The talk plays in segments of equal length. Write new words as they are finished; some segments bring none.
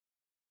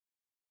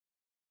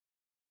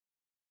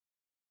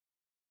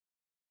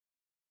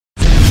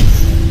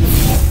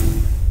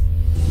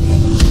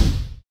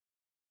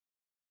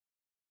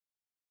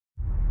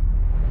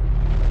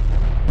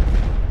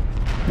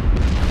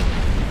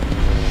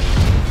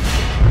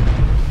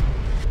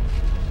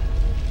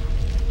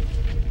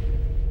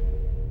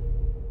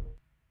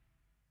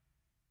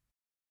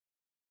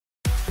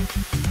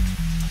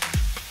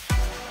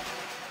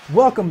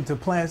Welcome to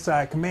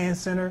PlanetSide Command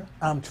Center.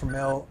 I'm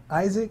Tramel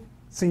Isaac,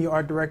 Senior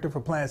Art Director for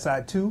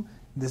PlanetSide 2.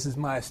 This is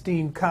my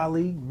esteemed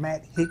colleague,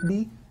 Matt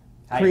Higbee,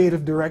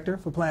 Creative Director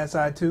for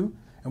PlanetSide 2.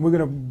 And we're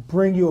going to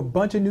bring you a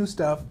bunch of new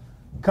stuff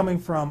coming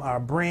from our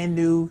brand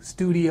new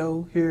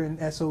studio here in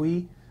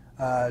SOE,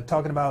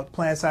 talking about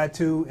PlanetSide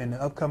 2 and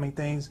the upcoming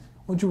things.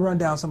 Why don't you run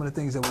down some of the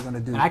things that we're going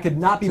to do? I could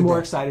not be more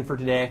excited for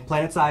today.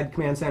 PlanetSide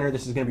Command Center,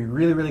 this is going to be a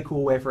really, really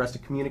cool way for us to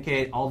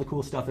communicate all the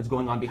cool stuff that's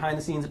going on behind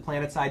the scenes at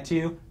PlanetSide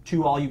 2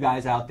 to all you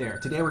guys out there.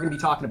 Today we're going to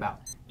be talking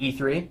about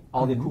E3,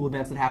 all the cool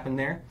events that happened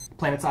there,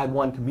 PlanetSide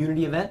 1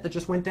 community event that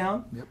just went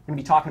down. We're going to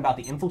be talking about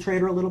the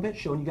Infiltrator a little bit,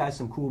 showing you guys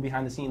some cool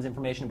behind the scenes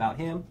information about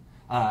him.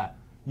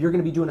 You're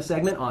going to be doing a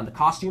segment on the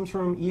costumes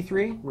from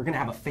E3. We're going to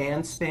have a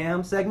fan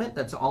spam segment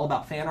that's all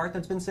about fan art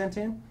that's been sent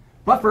in.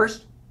 But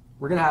first,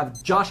 we're going to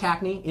have Josh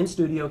Hackney in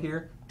studio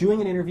here, doing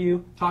an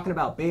interview, talking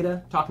about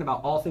beta, talking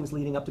about all things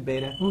leading up to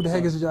beta. Who the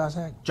heck is Josh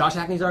Hackney? Josh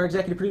Hackney's our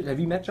executive producer. Have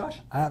you met Josh?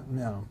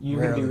 No.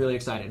 You're going to be really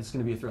excited. It's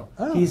going to be a thrill.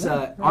 Oh, He's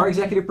our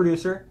executive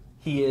producer.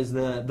 He is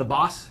the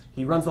boss.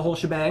 He runs the whole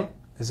shebang.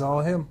 It's all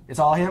him. It's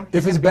all him.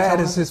 If it's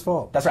bad, it's his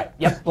fault. That's right.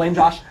 Yep, blame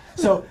Josh.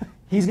 So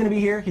he's going to be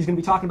here. He's going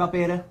to be talking about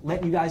beta,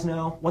 letting you guys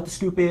know what the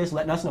scoop is,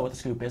 letting us know what the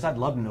scoop is. I'd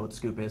love to know what the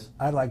scoop is.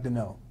 I'd like to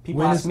know.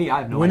 People ask me, I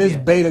have no idea. When is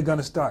beta going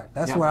to start?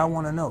 That's what I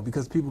want to know,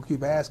 because people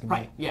keep asking me.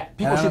 Right, yeah.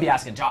 People should be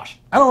asking Josh.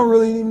 I don't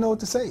really even know what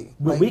to say.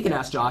 But we can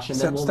ask Josh, and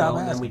then we'll know,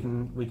 and then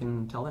we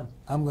can tell them.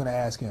 I'm going to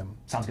ask him.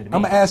 Sounds good to me.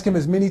 I'm going to ask him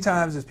as many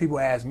times as people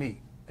ask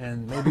me.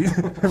 And maybe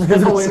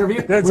this whole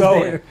interview? That's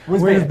all.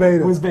 When's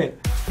beta? When's beta?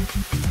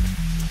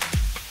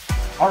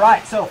 All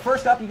right, so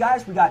first up, you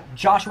guys, we got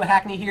Joshua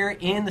Hackney here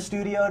in the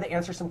studio to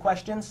answer some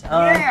questions.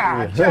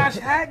 Josh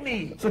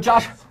Hackney. So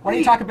Josh, why don't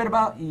you talk a bit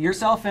about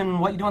yourself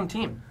and what you do on the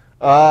team?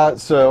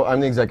 So I'm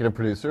the executive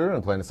producer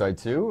on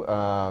PlanetSide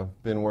 2.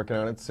 Been working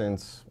on it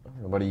since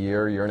about a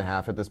year and a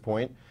half at this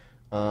point.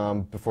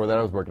 Before that,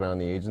 I was working on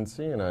the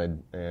agency,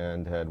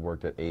 and had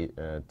worked at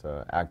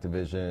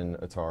Activision,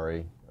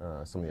 Atari,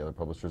 some of the other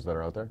publishers that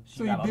are out there.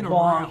 So you've been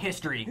long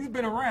history. He's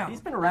been around. He's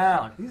been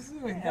around.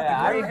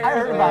 I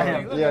heard about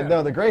him. Yeah,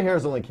 no, the gray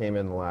hairs only came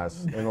in the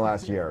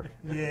last year.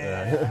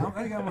 Yeah,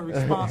 I think I'm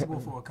responsible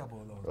for a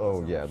couple of those.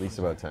 Oh yeah, at least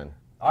about 10.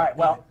 All right,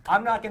 well,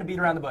 I'm not going to beat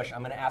around the bush.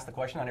 I'm going to ask the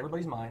question on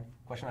everybody's mind,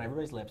 question on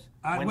everybody's lips.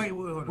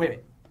 Wait.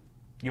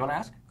 You want to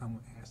ask? I'm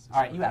going to ask this.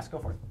 All right, you ask. Go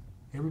for it.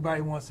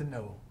 Everybody wants to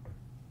know,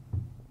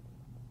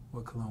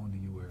 what cologne do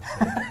you wear?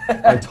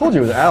 I told you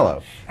it was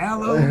aloe.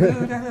 Aloe?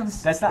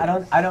 That's not.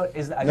 I don't.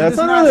 It's not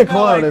really a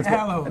cologne. Like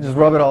aloe. I just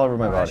rub it all over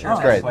my body. Sure, it's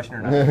great. Question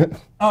or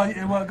not. Oh,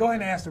 yeah, well, go ahead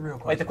and ask the real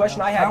question. Wait, the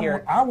question I had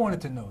here. I wanted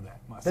to know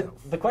that myself.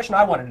 The question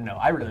I wanted to know,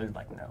 I really would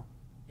like to know,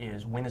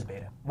 is when is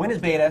beta? When is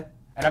beta?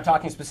 And I'm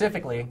talking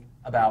specifically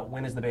about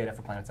when is the beta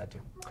for PlanetSide 2?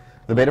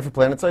 The beta for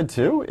PlanetSide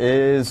 2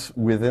 is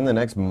within the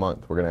next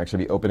month. We're going to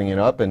actually be opening it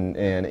up and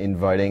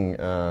inviting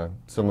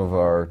some of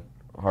our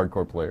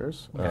hardcore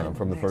players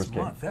from the first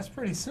game. That's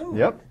pretty soon.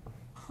 Yep.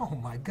 Oh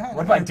my God.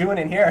 What am I doing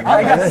in here?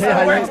 I got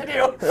some work to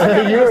do. I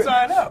gotta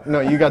sign up. No,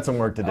 you got some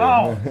work to do.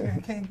 Oh,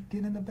 I can't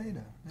get in the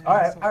beta. All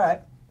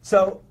right.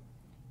 So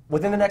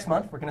within the next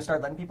month, we're going to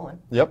start letting people in.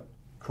 Yep.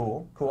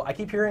 Cool. I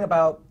keep hearing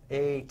about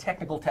a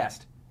technical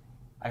test.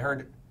 I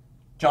heard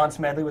John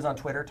Smedley was on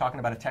Twitter talking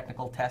about a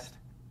technical test.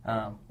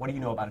 What do you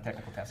know about a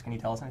technical test? Can you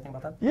tell us anything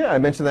about that? Yeah, I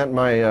mentioned that in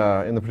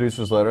my in the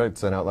producer's letter I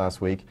sent out last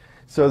week.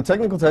 So the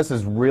technical test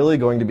is really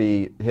going to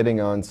be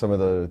hitting on some of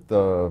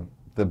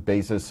the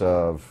basis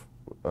of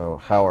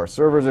how our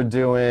servers are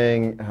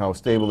doing, how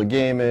stable the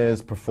game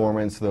is,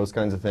 performance, those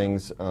kinds of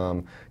things.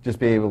 Just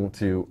be able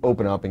to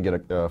open up and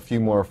get a few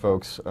more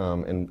folks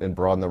and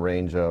broaden the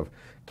range of,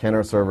 can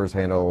our servers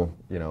handle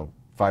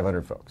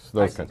 500 folks,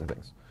 those kinds of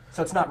things.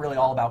 So it's not really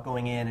all about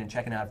going in and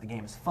checking out if the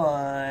game is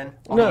fun.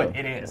 No.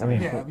 It is. I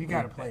mean, yeah, you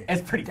got to play it.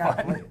 It's pretty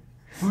fun.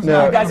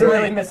 No, you guys are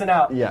really missing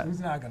out. Yeah. Who's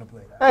not going to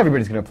play that?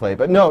 Everybody's going to play,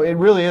 but no, it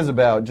really is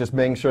about just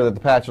making sure that the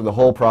patch or the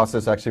whole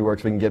process actually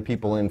works. We can get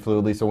people in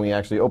fluidly, so when we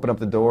actually open up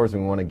the doors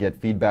and we want to get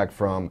feedback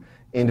from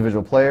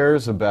individual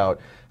players about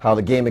how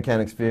the game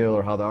mechanics feel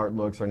or how the art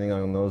looks or anything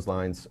along those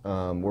lines,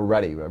 we're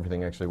ready.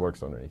 Everything actually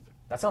works underneath.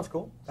 That sounds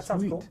cool.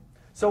 Sounds cool.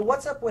 So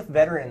what's up with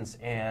veterans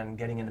and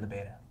getting into the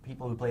beta?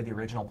 People who played the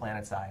original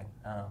PlanetSide,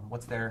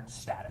 what's their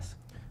status?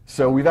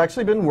 So we've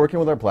actually been working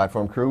with our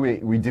platform crew.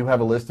 We do have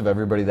a list of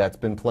everybody that's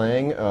been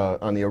playing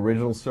on the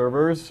original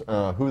servers,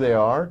 who they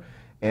are,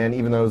 and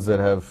even those that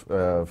have,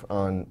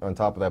 on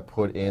top of that,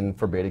 put in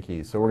for beta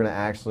keys. So we're going to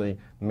actually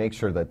make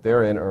sure that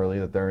they're in early,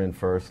 that they're in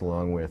first,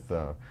 along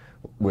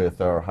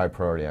with our high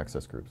priority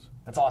access groups.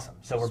 That's awesome.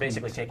 So we're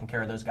basically taking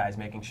care of those guys,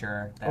 making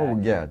sure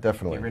that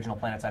definitely. the original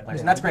PlanetSide players,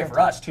 and that's great for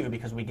us too,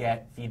 because we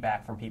get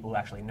feedback from people who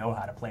actually know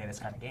how to play this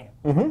kind of game.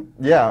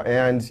 Mm-hmm. Yeah,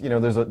 and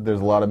there's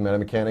a lot of meta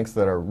mechanics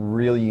that are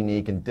really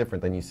unique and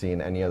different than you see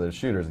in any other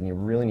shooters, and you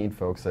really need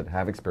folks that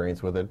have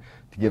experience with it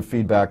to give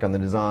feedback on the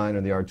design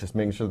or the art, just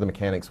making sure the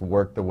mechanics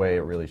work the way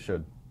it really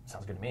should.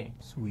 Sounds good to me.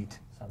 Sweet.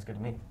 Sounds good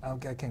to me. I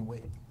can't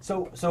wait.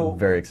 So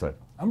Very excited.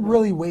 I'm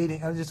really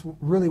waiting. I just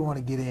really want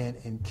to get in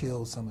and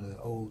kill some of the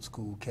old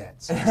school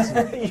cats.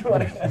 you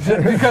want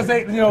to? Because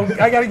they,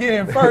 I got to get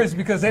in first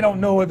because they don't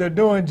know what they're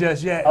doing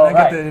just yet. Oh, and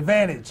I right. got the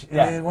advantage. And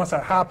then once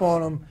I hop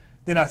on them,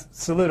 then I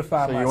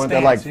solidify So my you want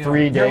stance. that like you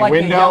 3-day like the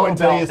window yellow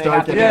until belt, you they start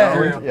have to getting get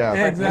over. through. Yeah. Yeah,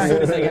 As soon as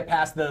exactly. they get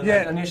past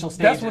the initial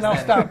stages. That's when I'll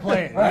then- stop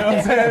playing. You know what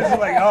I'm saying? It's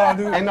like, oh,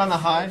 dude. End on the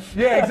high.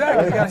 Yeah,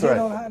 exactly. Got That's to hit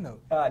right. on a high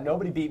note.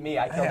 Nobody beat me.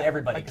 I killed Yeah,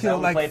 everybody. I 'cause killed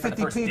only like played for the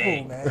 50 first people,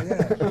 day.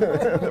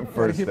 man. Yeah.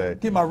 First day.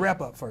 Get my rep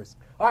up first.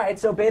 All right,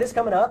 so beta's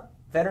coming up.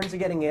 Veterans are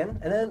getting in,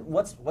 and then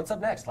what's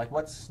up next? Like,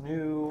 what's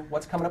new?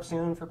 What's coming up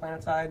soon for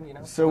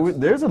PlanetSide? So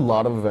there's a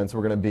lot of events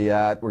we're going to be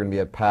at. We're going to be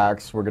at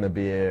PAX. We're going to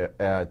be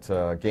at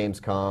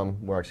Gamescom.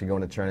 We're actually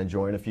going to China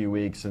Joy in a few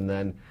weeks, and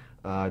then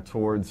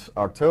towards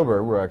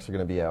October, we're actually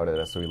going to be out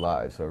at SOE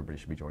Live. So everybody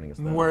should be joining us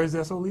then. Where is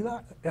SOE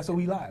Live? SOE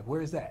Live.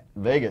 Where is that?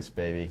 Vegas,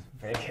 baby.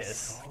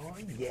 Vegas. Oh,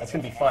 yeah. That's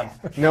gonna be fun.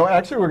 No,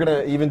 actually, we're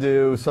going to even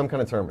do some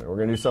kind of tournament. We're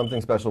going to do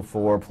something special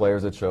for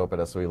players that show up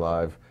at SOE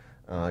Live.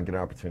 Get an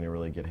opportunity to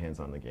really get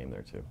hands-on in the game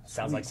there, too.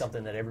 Sounds like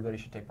something that everybody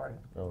should take part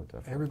in. Oh,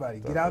 definitely. Everybody,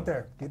 get Definitely. out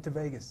there. Get to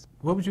Vegas.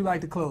 What would you like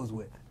to close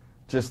with?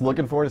 Just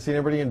looking forward to seeing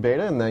everybody in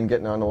beta and then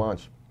getting on to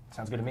launch.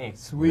 Sounds good to me.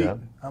 Sweet. Yeah.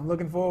 I'm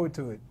looking forward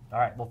to it. All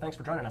right. Well, thanks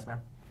for joining us, man.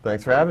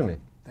 Thanks for having me.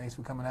 Thanks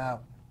for coming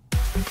out.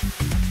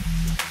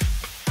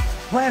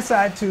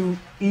 PlanetSide 2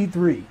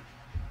 E3.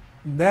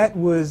 That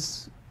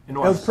was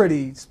Enormous.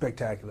 pretty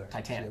spectacular.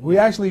 Titanic. We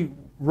actually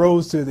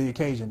rose to the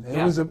occasion. It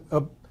Yeah. was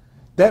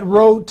that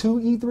road to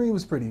E3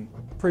 was pretty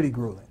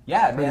grueling.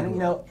 Yeah, Pretty man.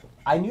 grueling.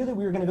 I knew that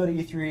we were going to go to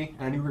E3,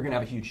 and I knew we were going to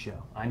have a huge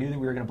show. I knew that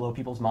we were going to blow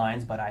people's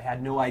minds, but I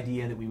had no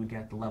idea that we would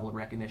get the level of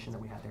recognition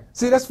that we had there.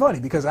 See, that's funny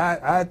because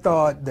I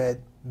thought that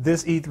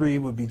this E3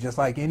 would be just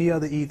like any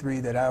other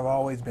E3 that I've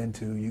always been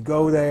to. You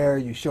go there,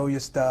 you show your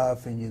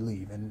stuff, and you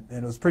leave. And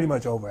it was pretty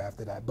much over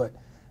after that. But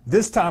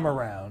this time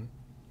around,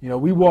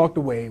 we walked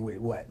away with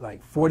what,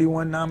 like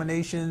 41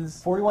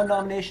 nominations? 41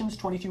 nominations,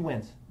 22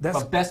 wins.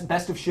 That's- But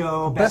best of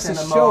show, Best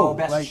best of MMO, show,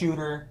 best like-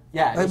 shooter.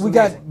 Yeah, it Like was we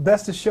amazing. got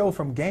Best of Show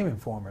from Game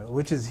Informer,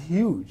 which is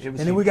huge. It was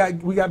and then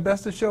huge. we got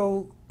Best of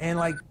Show and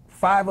like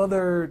 5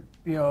 other,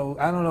 I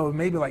don't know,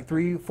 maybe like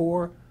 3,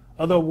 4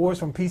 other awards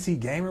from PC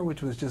Gamer,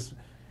 which was just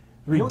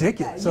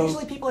ridiculous. Yeah, So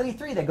usually people at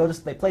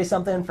E3, they play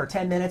something for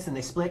 10 minutes and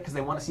they split because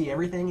they want to see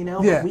everything, Yeah.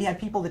 But we had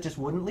people that just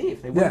wouldn't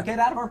leave. They wouldn't get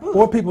out of our booth.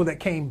 or people that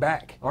came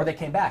back. Or they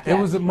came back. It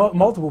yeah. was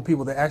multiple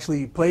people that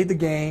actually played the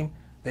game.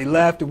 They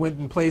left and went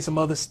and played some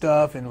other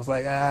stuff and was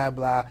like,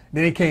 blah.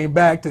 Then they came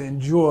back to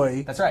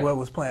enjoy That's right. what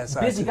was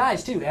PlanetSide. Busy 2.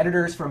 guys too,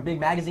 editors from big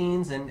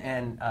magazines and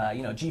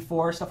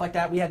G4 stuff like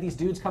that. We had these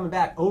dudes coming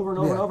back over and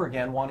over Yeah. and over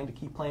again, wanting to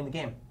keep playing the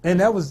game. And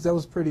that was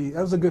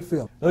a good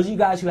feeling. Those of you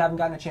guys who haven't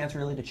gotten a chance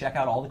really to check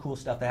out all the cool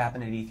stuff that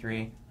happened at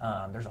E3,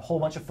 there's a whole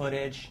bunch of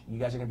footage. You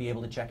guys are going to be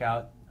able to check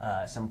out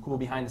some cool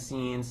behind the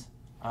scenes,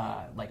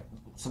 like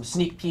some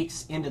sneak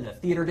peeks into the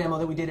theater demo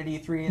that we did at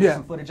E3. There's Yeah.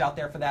 some footage out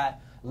there for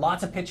that.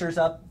 Lots of pictures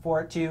up for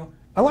it too.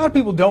 A lot of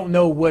people don't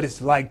know what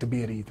it's like to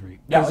be at E3.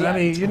 Yeah, 'Cause, yeah, I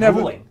mean, it's you never.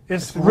 grueling.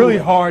 It's It's really grueling.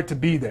 hard to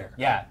be there.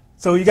 Yeah.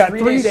 So you got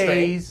 3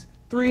 days,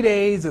 3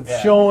 days of Yeah.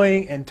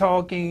 showing and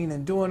talking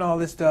and doing all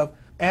this stuff.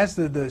 As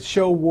the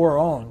show wore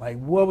on, like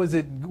what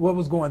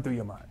was going through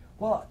your mind?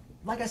 Well,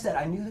 like I said,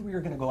 I knew that we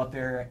were going to go up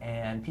there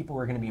and people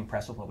were going to be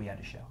impressed with what we had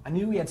to show. I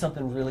knew we had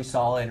something really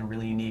solid and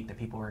really unique that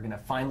people were going to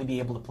finally be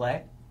able to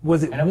play.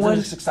 Was it And it was one?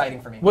 just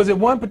exciting for me. Was it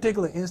one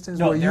particular instance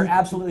No, where there you?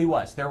 absolutely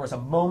was. There was a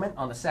moment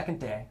on the second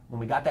day when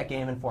we got that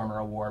Game Informer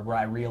award where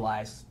I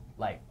realized,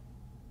 like,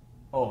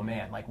 oh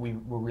man, like we're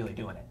really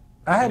doing it.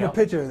 I have You a know?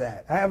 picture of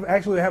that. I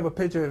have a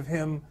picture of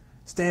him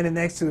standing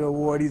next to the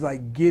award. He's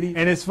like giddy,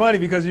 and it's funny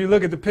because you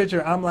look at the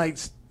picture. I'm like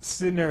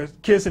sitting there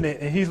kissing it,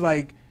 and he's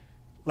like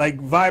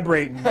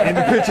vibrating in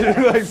the picture.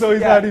 Like so,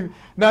 he's Yeah.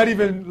 not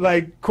even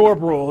like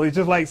corporal. He's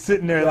just like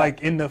sitting there Yeah.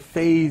 like in the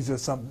phase or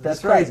something. That's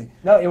it's crazy. right.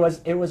 No,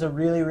 it was a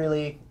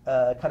really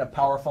kind of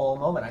powerful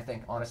moment, I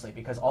think, honestly,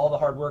 because all the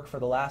hard work for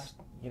the last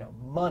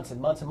months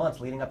and months and months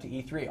leading up to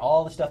E3,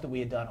 all the stuff that we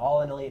had done,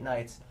 all in the late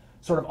nights,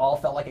 sort of all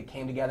felt like it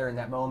came together in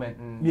that moment.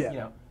 And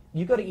Yeah.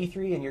 you go to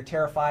E3 and you're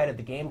terrified of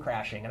the game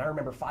crashing. And I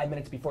remember 5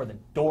 minutes before the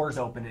doors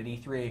opened at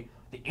E3,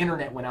 the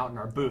internet went out in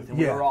our booth, and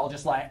we Yeah. were all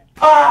just like,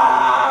 Yeah,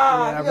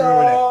 I remember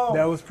no! that.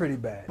 That was pretty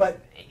bad. But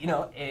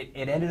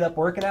it ended up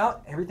working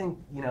out. Everything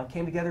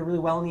came together really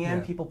well in the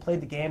end. Yeah. People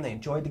played the game, they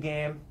enjoyed the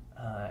game,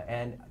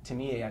 and to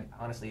me,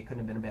 honestly, it couldn't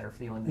have been a better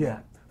feeling than yeah,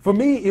 that. for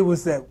me, it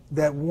was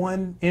that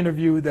one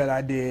interview that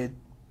I did,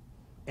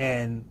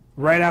 and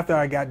right after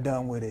I got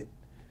done with it,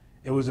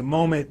 it was a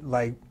moment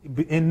like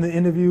in the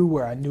interview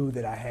where I knew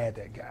that I had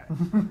that guy.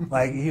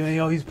 Like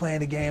he's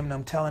playing the game, and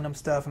I'm telling him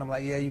stuff, and I'm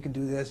like, yeah, you can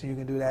do this, and you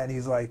can do that, and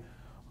he's like.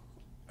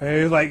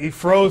 He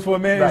froze for a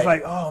minute. He's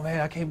Right. like, "Oh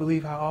man, I can't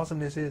believe how awesome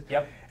this is."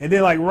 Yep. And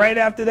then, like right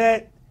after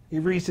that, he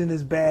reached in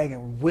his bag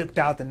and whipped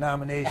out the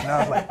nomination. I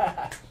was like,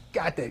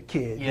 "Got that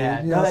kid."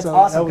 Yeah, dude. no, that's so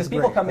awesome that was because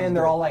people great. come That in, was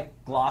they're great. all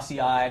like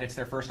glossy-eyed. It's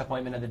their first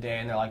appointment of the day,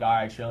 and they're like, "All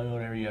right, show me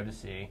whatever you have to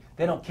see."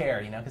 They don't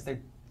care, because they're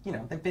you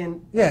know, they've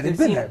been they've been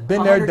seen there,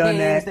 been there, 100 done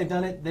games, that. They've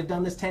done it. They've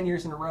done this 10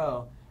 years in a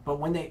row. But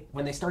when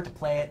they start to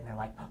play it, and they're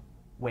like,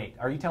 wait,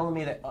 are you telling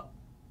me that?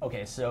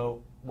 Okay,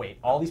 so wait,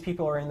 all these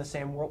people are in the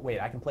same world. Wait,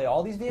 I can play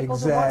all these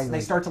vehicles at once. And they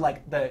start to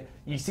like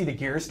you see the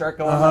gears start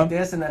going like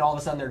this, and then all of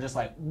a sudden they're just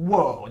like,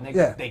 whoa, and they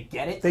get it.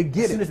 They get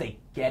it. As soon as they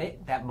get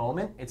it, that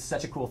moment, it's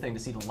such a cool thing to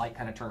see the light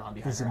kind of turn on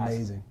behind their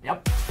eyes. It's amazing.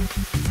 Yep.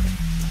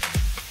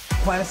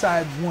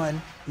 PlanetSide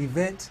 1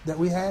 event that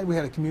we had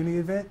a community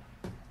event,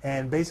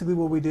 and basically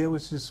what we did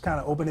was just kind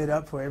of open it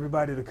up for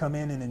everybody to come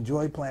in and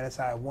enjoy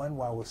PlanetSide 1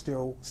 while we're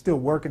still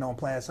working on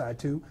PlanetSide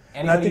 2.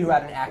 Anybody who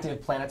had an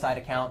active PlanetSide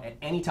account at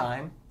any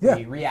time, we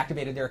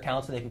reactivated their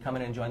account so they could come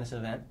in and join this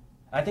event.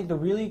 I think the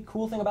really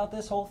cool thing about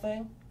this whole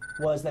thing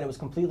was that it was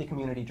completely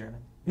community driven.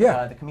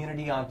 Yeah. The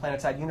community on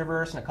PlanetSide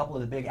Universe and a couple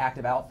of the big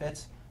active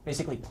outfits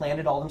basically planned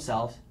it all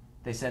themselves.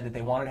 They said that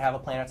they wanted to have a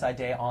PlanetSide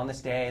Day on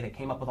this day. They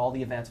came up with all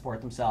the events for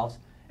it themselves,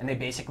 and they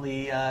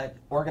basically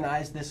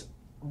organized this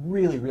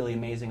really, really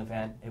amazing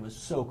event. It was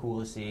so cool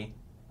to see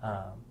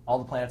all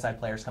the PlanetSide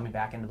players coming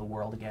back into the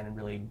world again and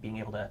really being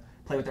able to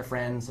play with their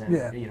friends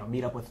and you know,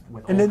 meet up with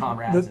old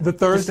comrades the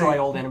Thursday, destroy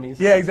old enemies.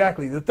 Yeah,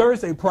 exactly. The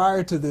Thursday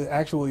prior to the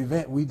actual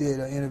event, we did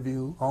an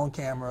interview on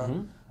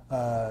camera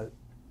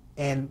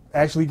and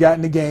actually got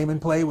in the game and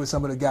played with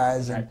some of the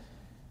guys. That's and right.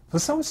 For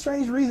some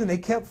strange reason, they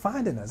kept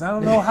finding us. I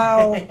don't know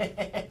how.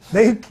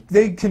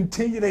 they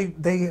continued.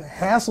 They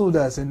hassled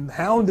us and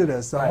hounded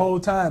us the whole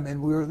time,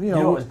 and we were, you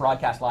know, it was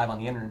broadcast live on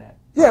the internet.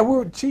 Yeah, we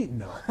were cheating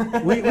though.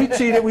 we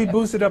cheated. We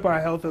boosted up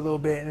our health a little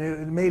bit,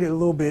 and it made it a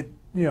little bit,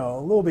 you know,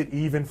 a little bit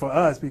even for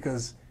us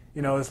because,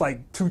 you know, it's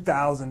like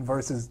 2,000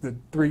 versus the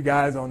 3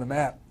 guys on the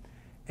map,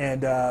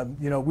 and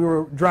you know, we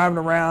were driving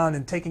around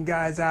and taking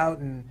guys out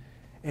and.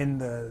 In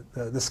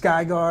the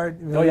Sky Guard,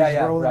 you know,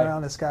 rolling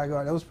around the Sky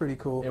Guard. That was pretty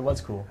cool. It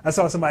was cool. I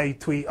saw somebody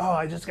tweet, "Oh,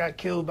 I just got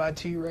killed by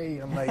T-Ray."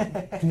 I'm like,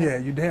 "Yeah,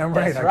 you're damn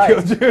right. That's I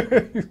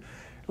killed you."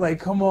 Like,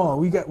 come on.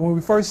 When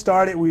we first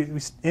started, we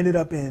ended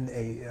up in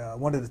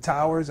one of the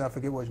towers. I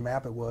forget which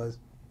map it was,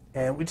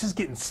 and we're just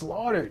getting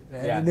slaughtered.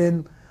 And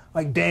then,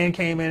 like, Dan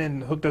came in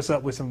and hooked us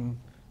up with some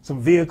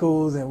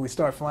vehicles, and we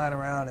started flying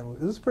around, and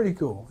it was pretty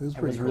cool.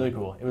 It was really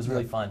cool. It was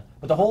really fun.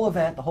 But the whole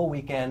event, the whole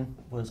weekend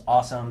was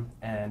awesome,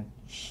 and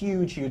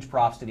huge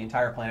props to the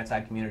entire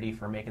PlanetSide community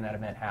for making that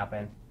event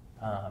happen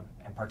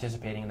and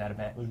participating in that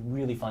event. It was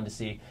really fun to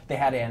see. They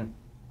had an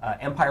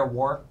Empire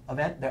War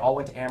event. They all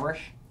went to Amrish,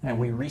 and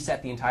we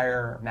reset the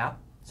entire map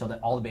so that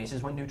all the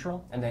bases went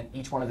neutral, and then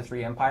each one of the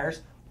 3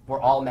 empires were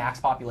all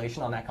max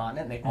population on that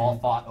continent, and they all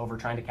fought over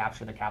trying to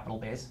capture the capital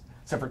base.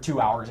 So for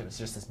 2 hours, it was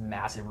just this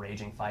massive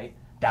raging fight.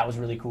 That was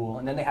really cool.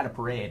 And then they had a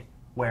parade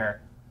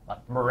where,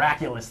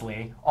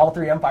 miraculously, all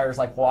 3 empires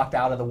like walked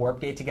out of the warp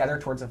gate together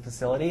towards a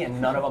facility, and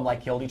none of them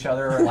like killed each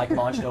other or like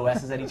launched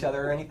OSs at each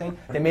other or anything.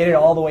 They made it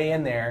all the way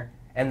in there,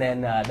 and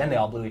then they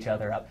all blew each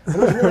other up. It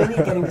was really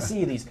neat getting to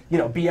see these, you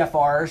know,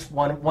 BFRs,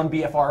 one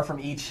BFR from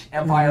each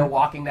empire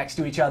walking next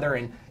to each other,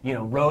 and, you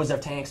know, rows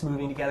of tanks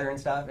moving together and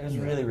stuff. It was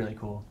really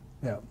cool.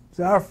 Yeah.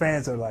 So our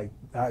fans are, like,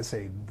 I'd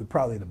say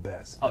probably the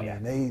best. Oh yeah.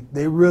 And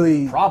they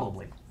really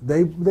probably.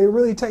 They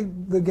really take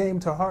the game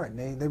to heart.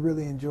 And they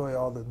really enjoy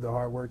all the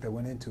hard work that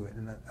went into it,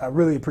 and I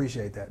really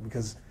appreciate that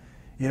because,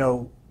 you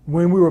know,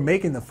 when we were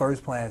making the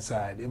first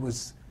PlanetSide, it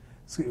was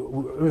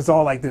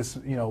all like this.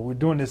 You know, we're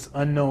doing this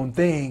unknown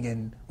thing,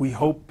 and we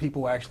hope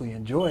people actually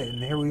enjoy it.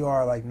 And here we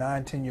are, like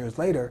 9-10 years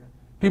later,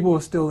 people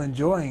are still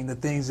enjoying the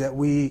things that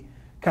we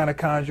kind of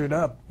conjured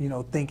up. You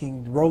know,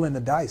 rolling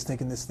the dice,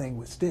 thinking this thing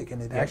would stick, and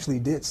it actually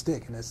did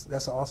stick, and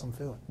that's an awesome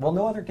feeling. Well,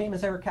 no other game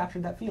has ever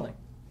captured that feeling.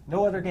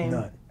 No other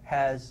game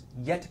has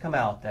yet to come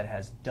out that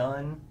has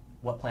done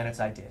what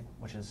PlanetSide did,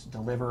 which is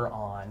deliver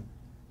on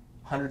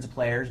hundreds of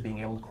players being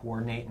able to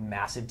coordinate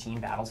massive team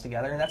battles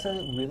together, and that's a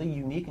really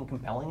unique and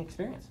compelling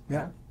experience.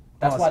 Yeah.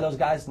 That's why those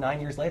guys 9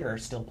 years later are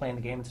still playing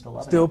the game and still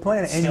loving it. Still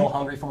playing it. Still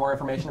hungry for more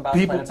information about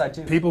PlanetSide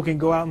 2. People can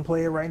go out and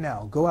play it right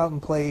now. Go out and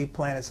play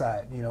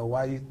PlanetSide. You know,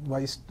 while you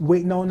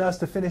waiting on us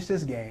to finish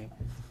this game,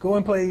 go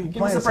and play PlanetSide.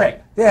 Give us a break.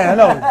 Yeah, I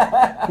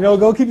know. You know,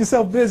 go keep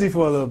yourself busy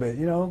for a little bit.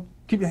 You know,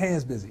 keep your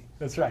hands busy.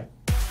 That's right.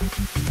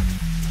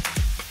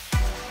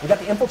 We got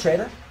the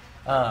Infiltrator,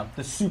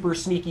 the super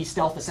sneaky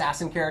stealth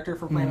assassin character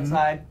from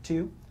PlanetSide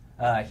 2.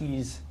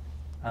 He's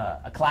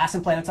a class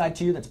in PlanetSide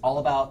 2 that's all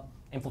about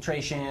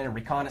infiltration and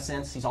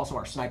reconnaissance. He's also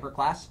our sniper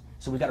class.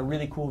 So we've got a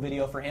really cool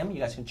video for him. You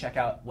guys can check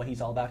out what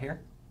he's all about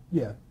here.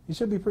 Yeah, he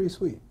should be pretty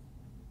sweet.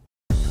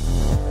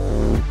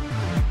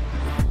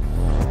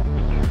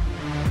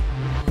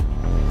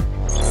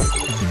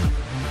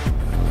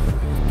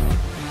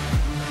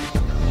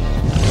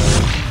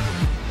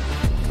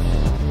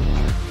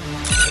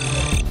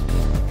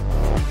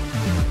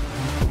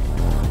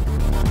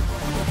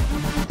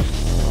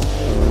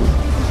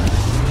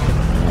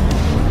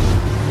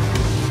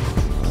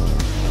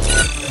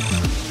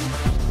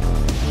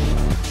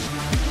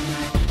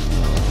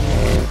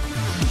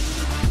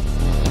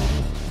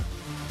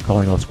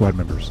 Calling all squad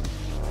members.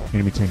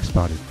 Enemy tank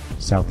spotted.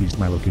 Southeast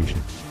my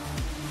location.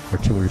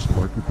 Artillery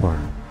support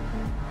required.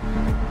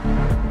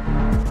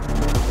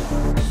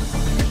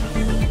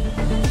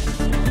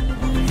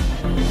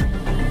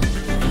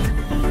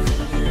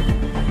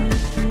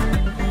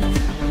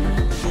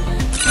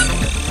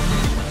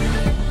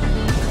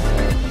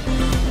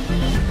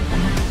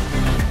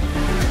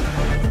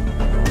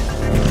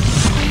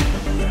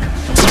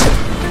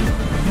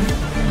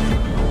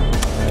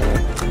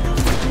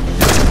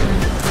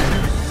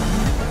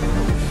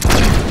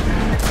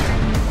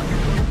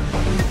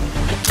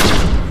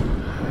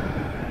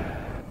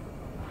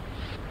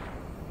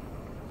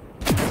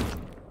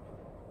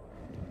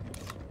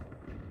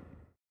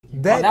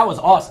 That was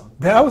awesome.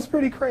 That was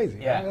pretty crazy.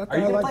 Yeah. Are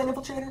you going to play an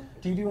Infiltrator?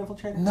 Do you do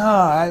Infiltrator?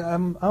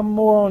 No, I'm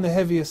more on the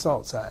heavy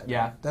assault side.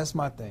 Yeah. That's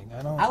my thing.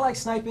 I like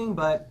sniping,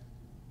 but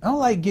I don't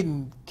like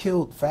getting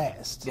killed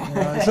fast. You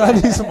know? So I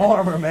need some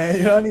armor, man.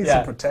 You know, I need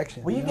some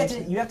protection. Well,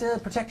 you have to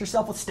protect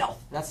yourself with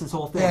stealth. That's this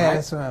whole thing, yeah, right?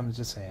 that's what I'm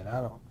just saying.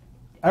 I'd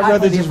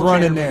rather just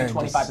run in there.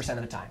 25%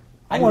 of the time.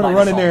 I want to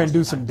run in there and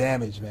do some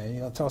damage, man.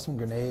 You know, toss some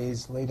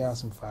grenades, lay down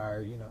some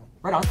fire, you know.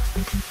 Right on.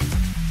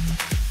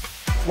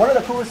 One of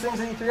the coolest things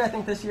at E3, I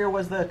think, this year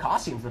was the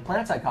costumes, the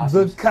PlanetSide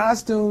costumes. The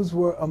costumes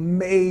were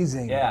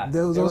amazing. Yeah,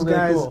 those really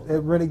guys cool.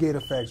 at Renegade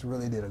Effects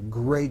really did a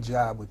great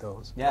job with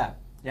those. Yeah,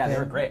 they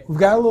were great. We've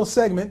got a little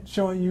segment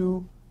showing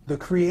you the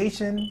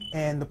creation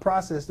and the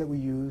process that we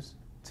use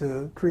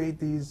to create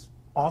these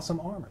awesome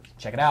armors.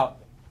 Check it out.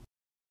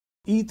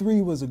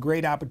 E3 was a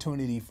great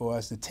opportunity for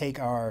us to take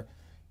our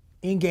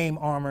in-game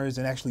armors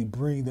and actually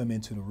bring them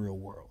into the real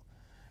world.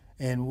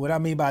 And what I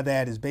mean by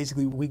that is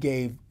basically we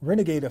gave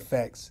Renegade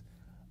Effects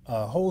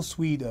a whole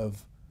suite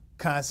of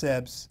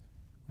concepts,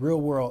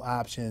 real-world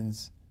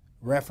options,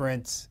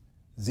 reference,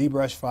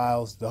 ZBrush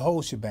files, the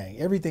whole shebang.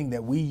 Everything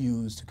that we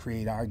use to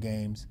create our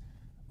games,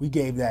 we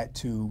gave that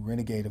to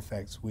Renegade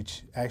Effects,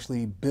 which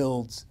actually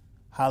builds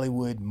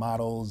Hollywood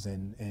models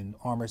and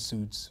armor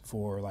suits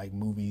for like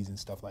movies and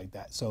stuff like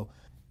that. So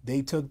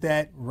they took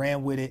that,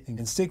 ran with it, and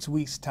in 6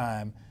 weeks'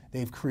 time,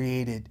 they've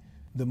created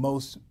the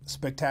most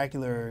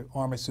spectacular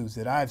armor suits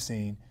that I've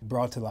seen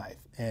brought to life.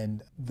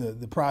 And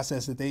the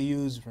process that they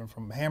use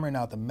from hammering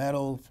out the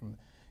metal, from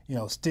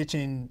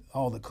stitching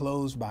all the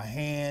clothes by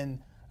hand,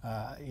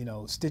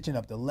 stitching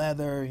up the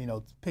leather,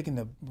 picking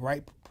the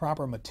right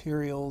proper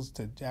materials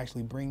to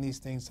actually bring these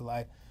things to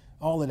life.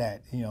 All of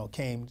that,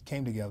 came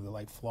together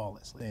like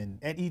flawlessly. And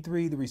at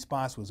E3, the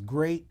response was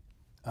great.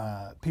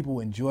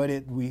 People enjoyed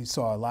it. We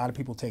saw a lot of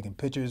people taking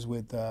pictures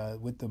with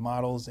the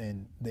models,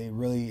 and they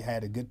really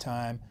had a good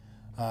time.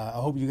 I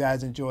hope you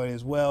guys enjoyed it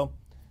as well.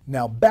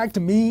 Now back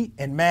to me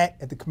and Matt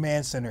at the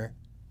Command Center.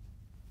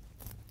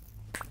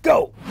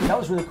 Go! That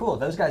was really cool.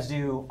 Those guys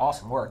do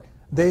awesome work.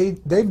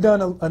 They've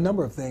done a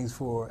number of things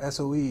for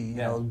SOE. You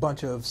know, a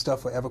bunch of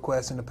stuff for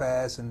EverQuest in the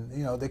past, and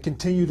they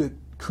continue to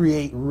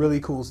create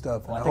really cool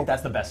stuff. Well, I think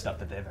that's the best stuff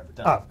that they've ever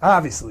done.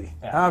 Obviously,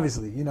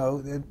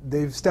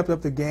 they've stepped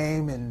up the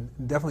game and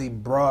definitely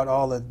brought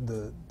all of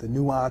the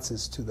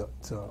nuances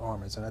to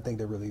armors, and I think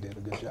they really did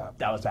a good job.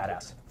 That was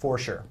badass, for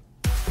sure.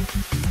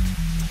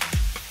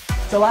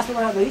 So last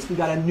but not least, we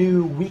got a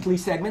new weekly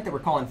segment that we're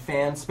calling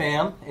Fan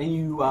Spam. Any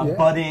you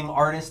budding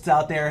artists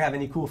out there have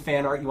any cool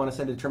fan art you want to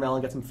send to Trammell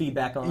and get some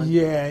feedback on?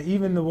 Yeah,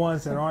 even the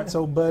ones that aren't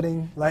so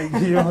budding, like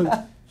you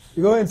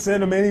go ahead and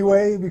send them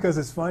anyway because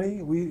it's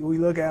funny. We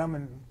look at them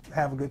and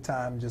have a good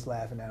time just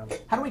laughing at them.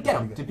 How do we get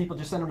them? Do people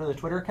just send them to the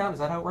Twitter account? Is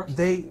that how it works?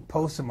 They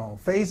post them on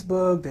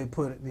Facebook.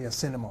 They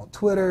send them on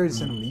Twitter. They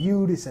send them to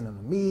you. They send them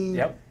to me.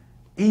 Yep.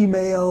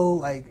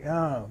 Email,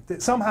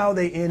 somehow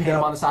they end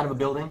up on the side of a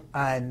building.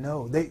 I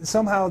know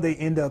somehow they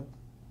end up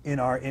in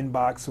our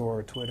inbox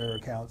or Twitter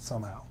account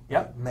somehow.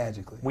 Yep,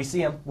 magically. We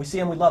see them.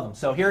 We love them.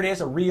 So here it is,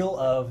 a reel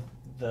of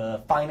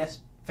the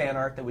finest fan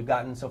art that we've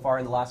gotten so far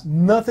in the last.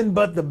 Nothing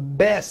but the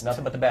best.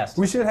 Nothing but the best.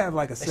 We should have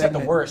like a segment.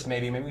 Except the worst,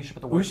 maybe. Maybe we should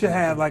put the worst. We should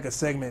have like a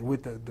segment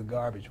with the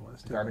garbage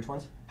ones too. The garbage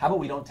ones. How about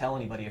we don't tell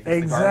anybody if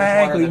it's exactly. the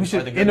garbage one or we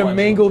should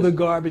intermingle the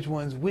garbage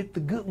ones with the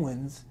good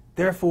ones.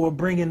 Therefore,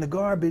 bringing the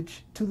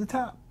garbage to the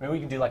top. Maybe we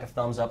can do like a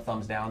thumbs up,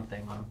 thumbs down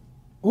thing on them.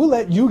 We'll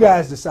let you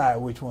guys decide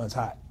which one's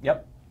hot.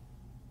 Yep.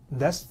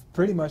 That's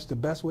pretty much the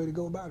best way to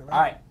go about it, right?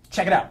 All right,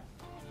 check it out.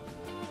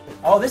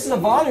 Oh, this is a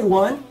Vanu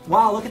one.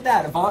 Wow, look at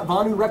that.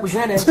 Vanu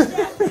represented.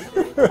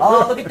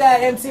 Oh, look at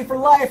that. MC for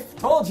life.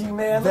 Told you,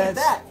 man. Look at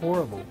that. That's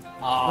horrible.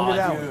 Oh, look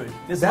at that dude.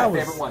 One. This is my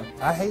favorite one.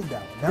 I hate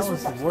that one. That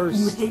one's the worst.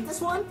 You hate this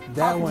one?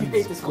 That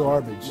one's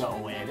garbage. No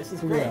way. This is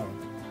great. Yeah.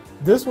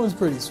 This one's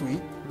pretty sweet.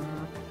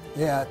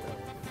 Yeah,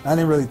 I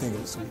didn't really think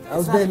it was sweet. I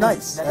was being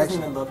nice. That doesn't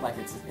even look like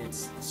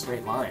it's a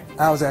straight line.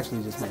 I was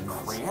actually just being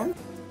nice. Crayon?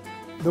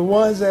 The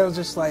ones that was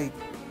just like,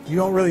 you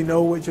don't really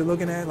know what you're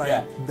looking at. Like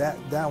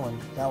that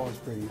one's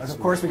pretty sweet. Of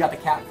course, we got the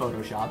cat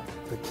Photoshop.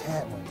 The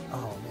cat one.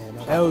 Oh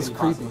man, that was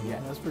creepy. Yeah,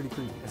 that was pretty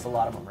creepy. It's a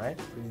lot of them, right?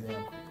 Pretty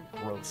damn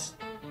gross.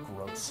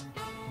 Gross.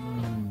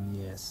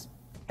 Yes.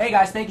 Hey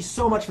guys, thank you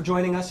so much for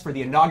joining us for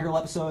the inaugural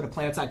episode of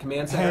PlanetSide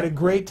Command Center. I had a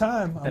great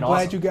time. I'm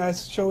glad you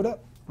guys showed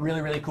up.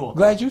 Really, really cool.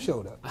 Glad you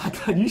showed up. I'm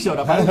glad you showed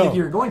up. I didn't think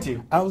you were going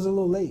to. I was a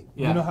little late.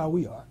 Yeah. You know how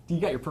we are. You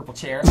got your purple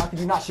chair. How could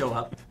you not show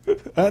up?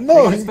 I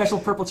know. You got a special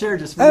purple chair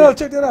just for you. I know,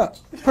 check that out.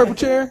 Purple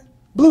chair,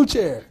 blue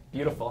chair.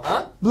 Beautiful,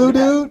 huh? Blue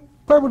dude,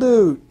 purple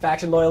dude.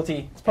 Faction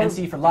loyalty,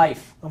 NC for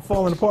life. I'm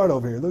falling apart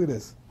over here. Look at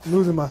this. I'm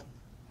losing my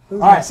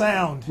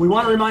sound. We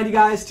want to remind you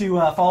guys to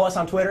follow us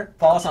on Twitter,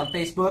 follow us on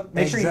Facebook.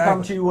 Make sure you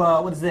come to,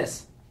 what is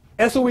this?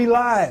 SOE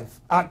Live,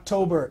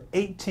 October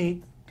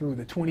 18th through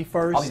the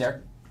 21st. I'll be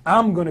there.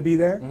 I'm going to be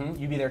there.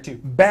 You be there too.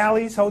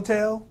 Bally's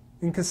Hotel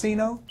and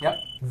Casino. Yep.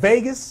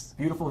 Vegas.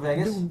 Beautiful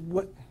Vegas.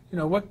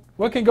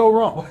 What can go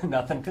wrong?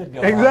 Nothing could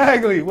go wrong.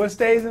 Exactly. What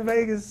stays in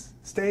Vegas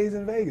stays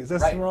in Vegas.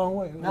 That's right. The wrong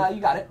way. No,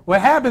 you got it.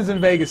 What happens in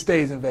Vegas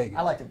stays in Vegas.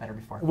 I liked it better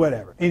before.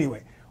 Whatever.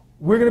 Anyway,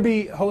 We're going to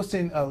be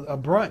hosting a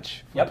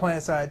brunch for Yep.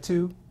 PlanetSide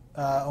 2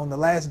 on the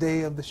last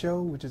day of the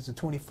show, which is the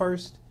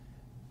 21st.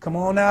 Come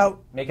on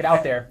out. Make it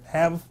out there.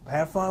 Have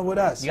fun with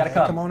us. You gotta man.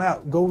 come. Come on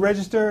out. Go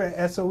register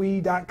at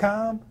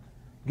SOE.com.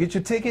 Get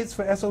your tickets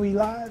for SOE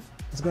Live.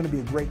 It's going to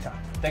be a great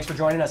time. Thanks for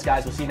joining us,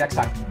 guys. We'll see you next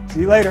time. See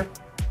you later.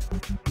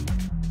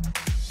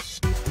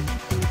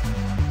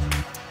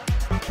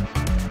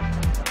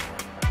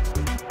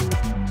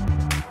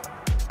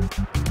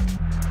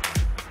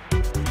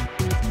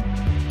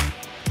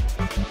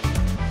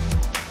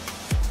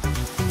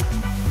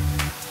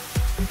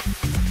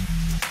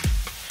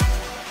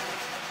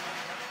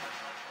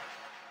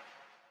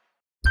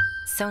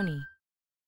 Sony.